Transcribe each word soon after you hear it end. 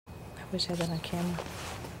Wish I had that on camera.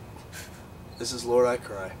 This is Lord, I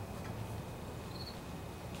Cry.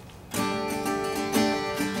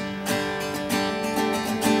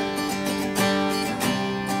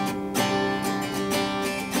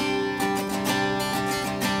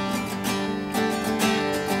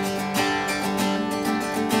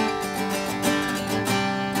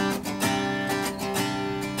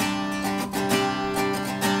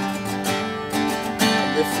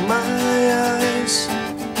 Lift my eyes,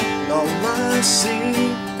 and all I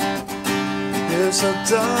see is a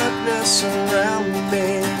darkness around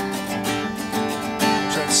me.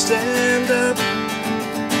 Try to stand up,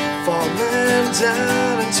 falling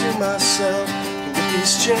down into myself, and get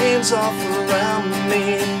these chains off around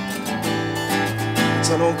me. The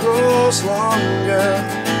tunnel grows longer,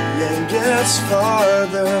 the end gets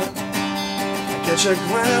farther. I catch a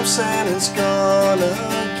glimpse and it's gone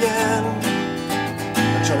again.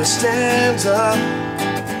 Try to stand up,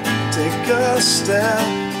 take a step,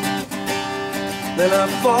 then I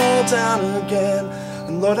fall down again.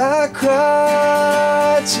 And Lord, I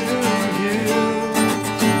cry to you.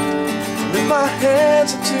 Lift my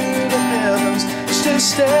hands up to the heavens, just to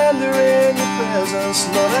stand there in your presence.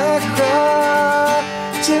 Lord, I cry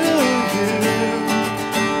to you.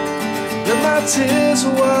 Let my tears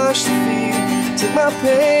wash the feet, take my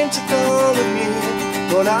pain, take all of me.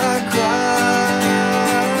 Lord, I cry.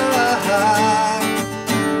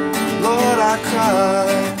 Lord, I cry.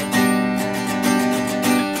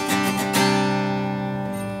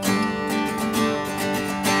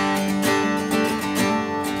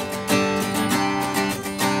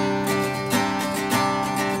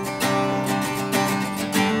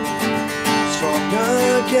 Strong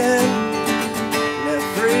again, and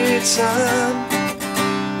every time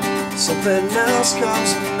something else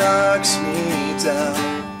comes and knocks me down.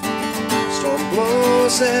 Storm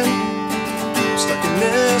blows in, I'm stuck in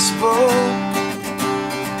this boat,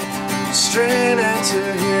 straining to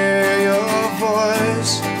hear your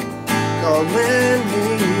voice calling me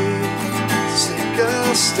to take a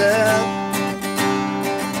step.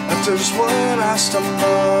 After just one I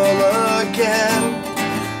stumble again.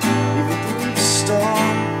 Even through the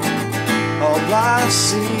storm, all I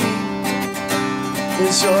see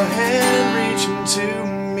is your hand reaching to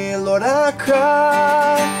me. Lord, I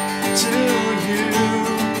cry to you.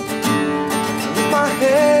 I lift my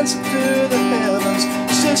hands up to the heavens,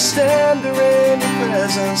 just to stand there in your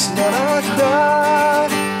presence. Lord, I cry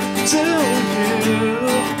to you.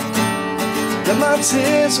 Let my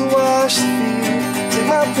tears wash the feet, take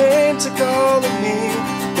my pain, take all of me.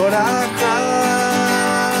 Lord, I cry.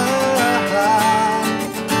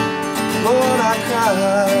 Lord, I cry.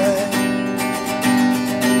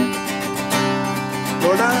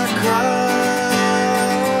 Lord, I cry.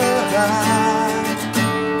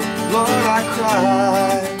 Lord, I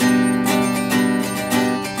cry.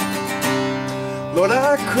 Lord,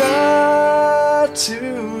 I cry to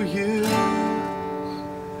you.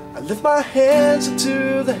 I lift my hands up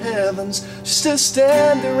to the heavens, just to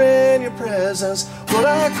stand there in your presence. Lord,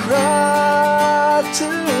 I cry to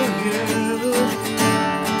you.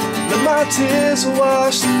 Let my tears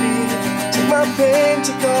wash the feet, take my pain,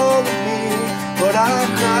 take all of me. Lord, I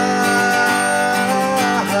cry.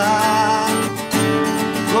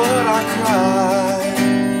 Lord, I cry.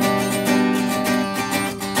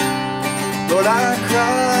 Lord, I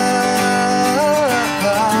cry.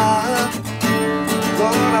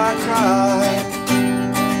 Lord, I cry.